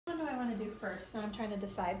to do first? Now I'm trying to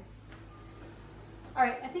decide. All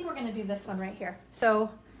right, I think we're gonna do this one right here.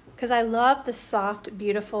 So, because I love the soft,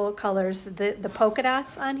 beautiful colors, the polka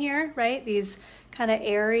dots on here, right? These kind of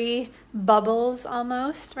airy bubbles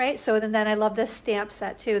almost, right? So then I love this stamp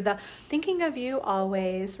set too, the thinking of you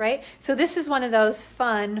always, right? So this is one of those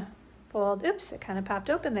fun fold, oops, it kind of popped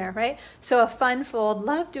open there, right? So a fun fold,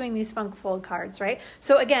 love doing these fun fold cards, right?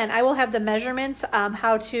 So again, I will have the measurements,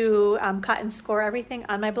 how to cut and score everything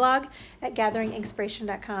on my blog at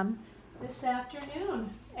gatheringinspiration.com this afternoon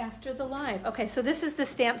after the live. Okay, so this is the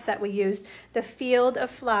stamp set we used, the Field of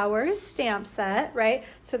Flowers stamp set, right?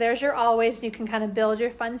 So there's your always, and you can kind of build your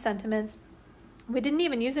fun sentiments. We didn't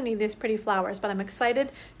even use any of these pretty flowers, but I'm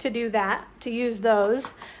excited to do that, to use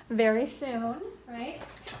those very soon, right?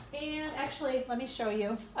 And actually, let me show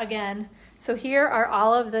you again. So here are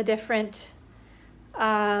all of the different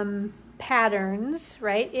patterns,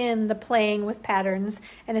 right, in the playing with patterns,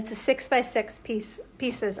 and it's a 6x6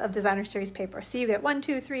 pieces of designer series paper. So you get 1,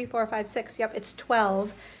 2, 3, 4, 5, 6. Yep, it's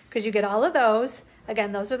 12 because you get all of those.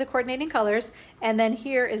 Again, those are the coordinating colors, and then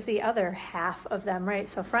here is the other half of them, right?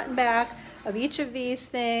 So front and back of each of these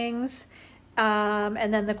things,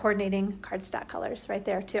 and then the coordinating cardstock colors right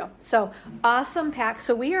there too. So awesome pack.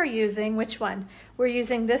 So we are using which one? We're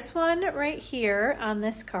using this one right here on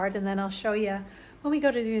this card, and then I'll show you when we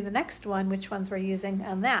go to do the next one, which ones we're using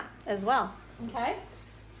on that as well, okay?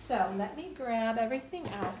 So let me grab everything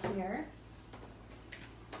out here.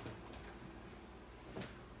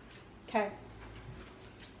 Okay.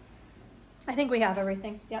 I think we have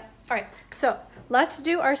everything, yep. All right, so let's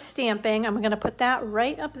do our stamping. I'm gonna put that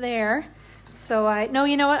right up there. So no,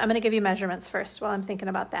 you know what? I'm gonna give you measurements first while I'm thinking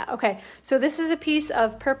about that. Okay, so this is a piece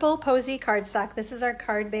of purple posy cardstock. This is our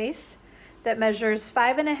card base that measures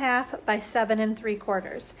 5.5 by 7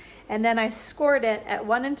 3/4. And then I scored it at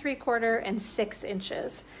 1 3/4 and 6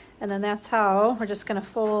 inches. And then that's how we're just gonna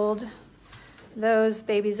fold those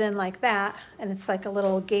babies in like that. And it's like a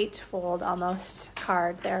little gate fold almost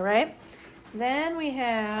card there, right? Then we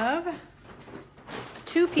have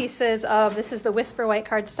 2 pieces of, this is the Whisper White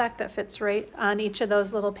cardstock that fits right on each of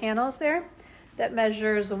those little panels there, that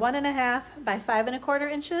measures 1.5 by 5 1/4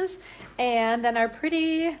 inches. And then our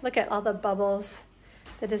pretty, look at all the bubbles,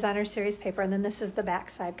 the designer series paper. And then this is the back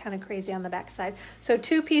side, kind of crazy on the back side. So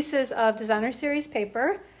 2 pieces of designer series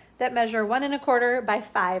paper that measure 1 1/4 by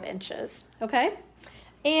 5 inches, okay?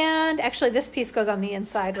 And actually this piece goes on the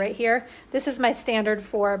inside right here. This is my standard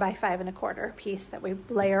 4 by 5 1/4 piece that we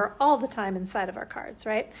layer all the time inside of our cards,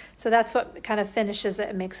 right? So that's what kind of finishes it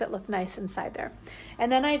and makes it look nice inside there.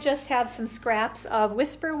 And then I just have some scraps of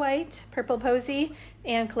Whisper White, Purple Posy,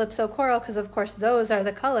 and Calypso Coral, because of course those are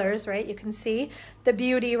the colors, right? You can see the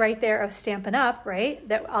beauty right there of Stampin' Up, right?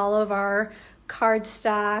 That all of our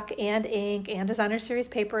cardstock and ink and designer series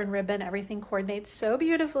paper and ribbon, everything coordinates so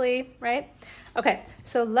beautifully, right? Okay,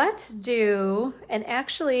 so let's do, and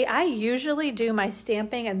actually I usually do my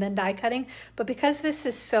stamping and then die cutting, but because this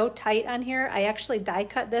is so tight on here, I actually die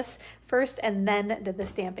cut this first and then did the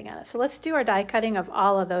stamping on it. So let's do our die cutting of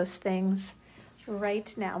all of those things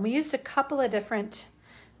right now. We used a couple of different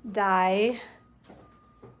die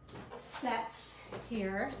sets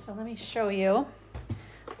here, so let me show you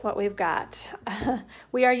what we've got.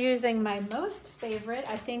 We are using my most favorite,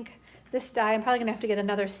 I think this die, I'm probably gonna have to get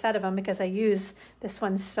another set of them because I use this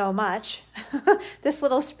one so much. This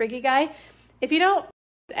little spriggy guy. If you don't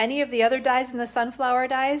use any of the other dies in the sunflower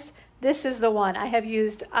dies, this is the one I have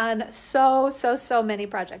used on so many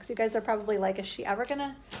projects. You guys are probably like, is she ever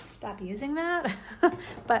gonna stop using that?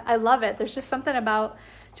 But I love it. There's just something about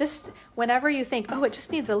just whenever you think, oh, it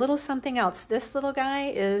just needs a little something else, this little guy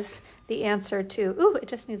is the answer to, ooh, it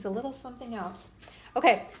just needs a little something else.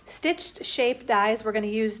 Okay, stitched shape dies, we're gonna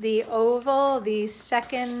use the oval, the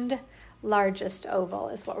second largest oval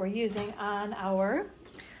is what we're using on our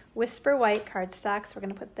Whisper White cardstock. So we're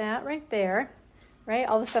gonna put that right there, right?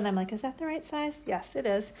 All of a sudden I'm like, is that the right size? Yes, it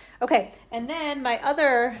is. Okay, and then my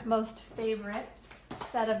other most favorite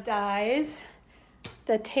set of dies,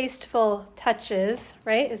 the Tasteful Touches,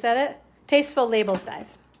 right? Is that it? Tasteful Labels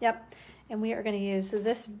dies, yep. And we are gonna use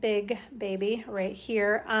this big baby right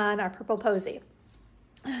here on our Purple Posy.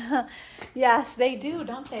 Yes, they do,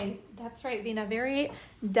 don't they? That's right, Vina. Very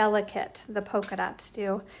delicate, the polka dots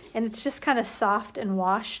do. And it's just kind of soft and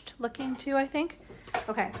washed looking too, I think.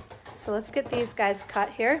 Okay, so let's get these guys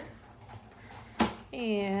cut here.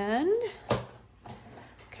 And,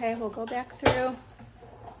 okay, we'll go back through.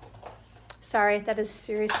 Sorry, that is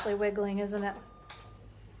seriously wiggling, isn't it?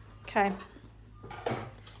 Okay.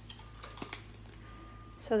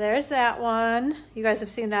 So there's that one. You guys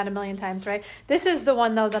have seen that a million times, right? This is the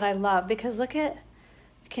one though that I love because look at,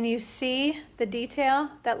 Can you see the detail,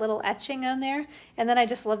 that little etching on there? And then I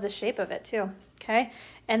just love the shape of it too, okay?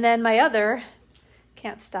 And then my other,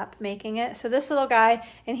 can't stop making it. So this little guy,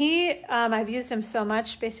 and he, I've used him so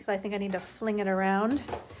much, basically I think I need to fling it around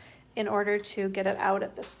in order to get it out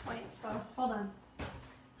at this point. So hold on,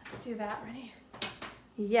 let's do that, ready?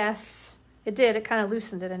 Yes, it did, it kind of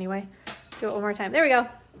loosened it anyway. Do it one more time, there we go.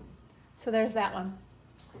 So there's that one.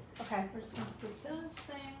 Okay, we're just gonna scoop those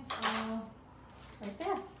things all right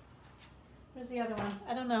there. Where's the other one?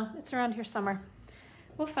 I don't know, it's around here somewhere.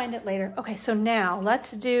 We'll find it later. Okay, so now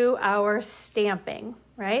let's do our stamping,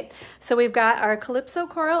 right? So we've got our Calypso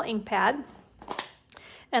Coral ink pad,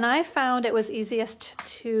 and I found it was easiest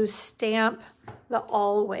to stamp the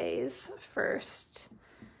always first.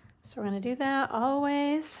 So we're gonna do that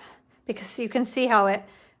always, because you can see how it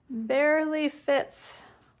barely fits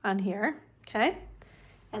on here, okay?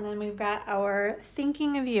 And then we've got our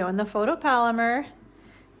thinking of you, and the photopolymer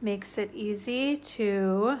makes it easy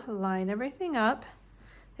to line everything up.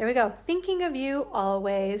 There we go, thinking of you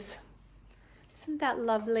always. Isn't that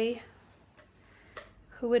lovely?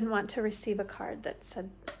 Who wouldn't want to receive a card that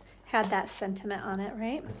had that sentiment on it,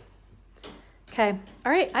 right? Okay,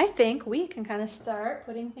 all right, I think we can kind of start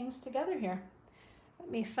putting things together here. Let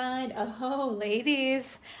me find, oh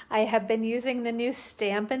ladies, I have been using the new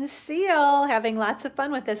Stampin' Seal, having lots of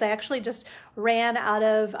fun with this. I actually just ran out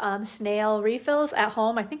of snail refills at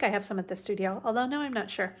home. I think I have some at the studio, although no, I'm not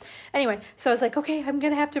sure. Anyway, so I was like, okay, I'm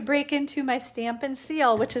gonna have to break into my Stampin'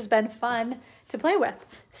 Seal, which has been fun to play with.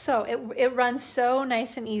 So it runs so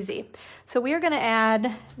nice and easy. So we are gonna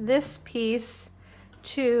add this piece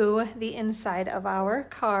to the inside of our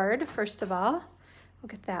card, first of all. We'll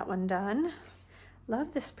get that one done.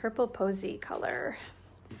 Love this purple posy color.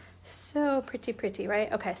 So pretty, pretty,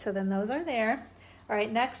 right? Okay, so then those are there. All right,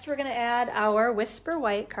 next we're gonna add our Whisper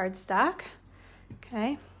White cardstock.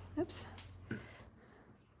 Okay, oops.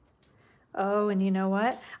 Oh, and you know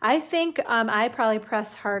what? I think I probably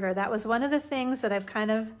press harder. That was one of the things that I've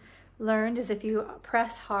kind of learned is if you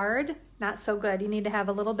press hard, not so good. You need to have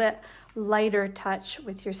a little bit lighter touch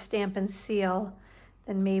with your Stampin' Seal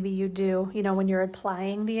than maybe you do, you know, when you're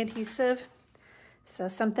applying the adhesive. So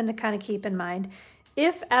something to kind of keep in mind.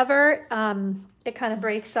 If ever it kind of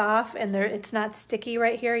breaks off and it's not sticky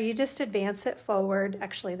right here, you just advance it forward,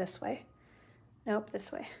 actually this way. Nope,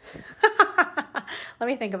 this way. Let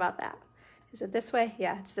me think about that. Is it this way?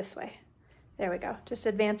 Yeah, it's this way. There we go. Just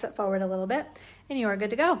advance it forward a little bit and you are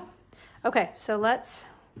good to go. Okay, so let's,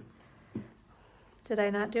 did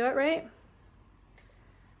I not do it right?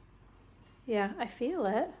 Yeah, I feel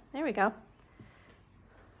it. There we go.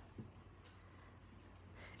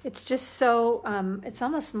 It's just so, it's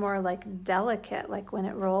almost more like delicate, like when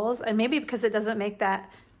it rolls. And maybe because it doesn't make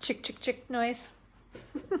that chick, chick, chick noise.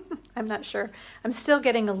 I'm not sure. I'm still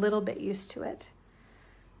getting a little bit used to it.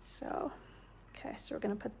 So, okay, so we're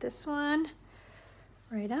gonna put this one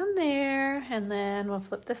right on there, and then we'll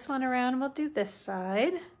flip this one around and we'll do this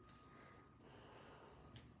side.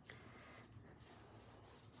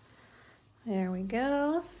 There we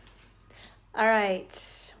go. All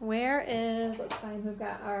right. Where is, let's find, we've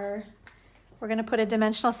got our, we're gonna put a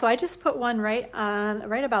dimensional. So I just put one right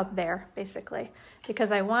about there, basically,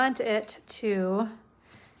 because I want it to,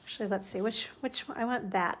 actually, let's see, which I want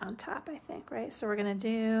that on top, I think, right? So we're gonna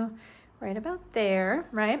do right about there,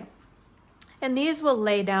 right? And these will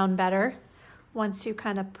lay down better once you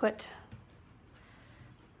kind of put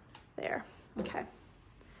there, okay.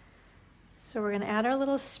 So we're gonna add our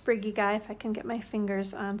little spriggy guy, if I can get my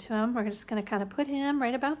fingers onto him. We're just gonna kind of put him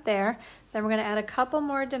right about there. Then we're gonna add a couple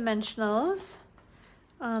more dimensionals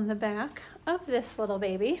on the back of this little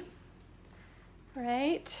baby,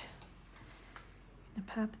 right?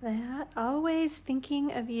 Pop that, always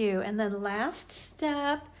thinking of you. And then last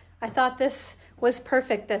step, I thought this was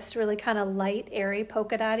perfect. This really kind of light, airy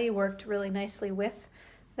polka dotty worked really nicely with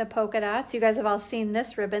the polka dots. You guys have all seen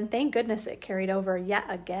this ribbon. Thank goodness it carried over yet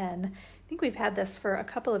again. I think we've had this for a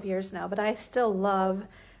couple of years now, but I still love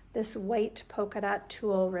this white polka dot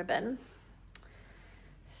tulle ribbon.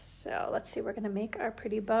 So let's see, we're gonna make our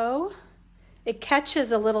pretty bow. It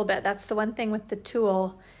catches a little bit. That's the one thing with the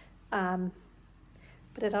tulle, but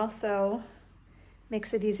it also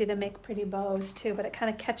makes it easy to make pretty bows too, but it kind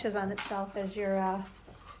of catches on itself as you're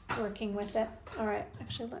working with it. All right,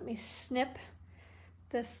 actually let me snip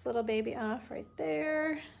this little baby off right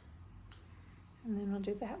there. And then we'll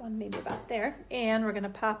do that one maybe about there. And we're gonna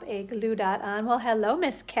pop a glue dot on. Well, hello,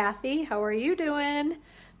 Miss Kathy. How are you doing?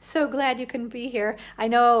 So glad you can be here. I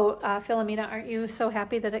know, Philomena, aren't you so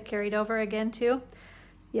happy that it carried over again too?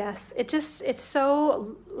 Yes, it's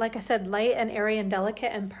so, like I said, light and airy and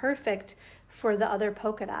delicate and perfect for the other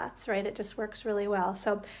polka dots, right? It just works really well.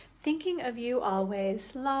 So thinking of you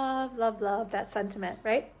always, love, love, love that sentiment,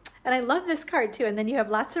 right? And I love this card too. And then you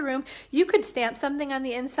have lots of room. You could stamp something on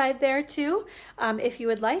the inside there too, if you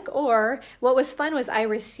would like. Or what was fun was I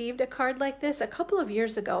received a card like this a couple of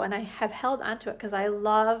years ago, and I have held onto it because I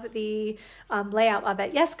love the layout of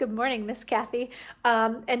it. Yes, good morning, Miss Kathy.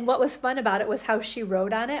 And what was fun about it was how she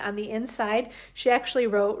wrote on it. On the inside, she actually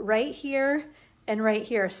wrote right here and right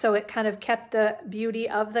here. So it kind of kept the beauty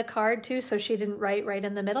of the card too. So she didn't write right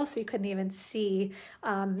in the middle, so you couldn't even see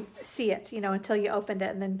it, you know, until you opened it.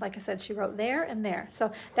 And then, like I said, she wrote there and there.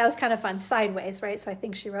 So that was kind of fun, sideways, right? So I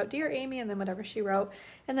think she wrote Dear Amy, and then whatever she wrote,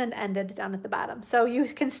 and then ended down at the bottom. So you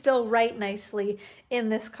can still write nicely in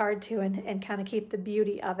this card too, and kind of keep the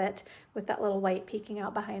beauty of it with that little white peeking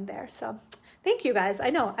out behind there. So thank you guys.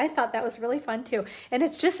 I know, I thought that was really fun too. And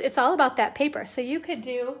it's all about that paper. So you could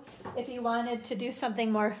do, if you wanted to do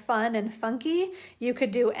something more fun and funky, you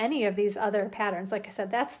could do any of these other patterns. Like I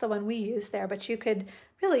said, that's the one we use there, but you could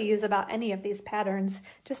really use about any of these patterns,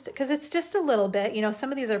 just because it's just a little bit, you know,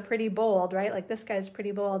 some of these are pretty bold, right? Like this guy's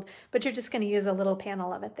pretty bold, but you're just going to use a little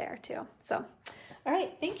panel of it there too. So, all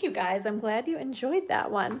right, thank you guys. I'm glad you enjoyed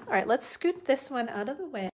that one. All right, let's scoot this one out of the way.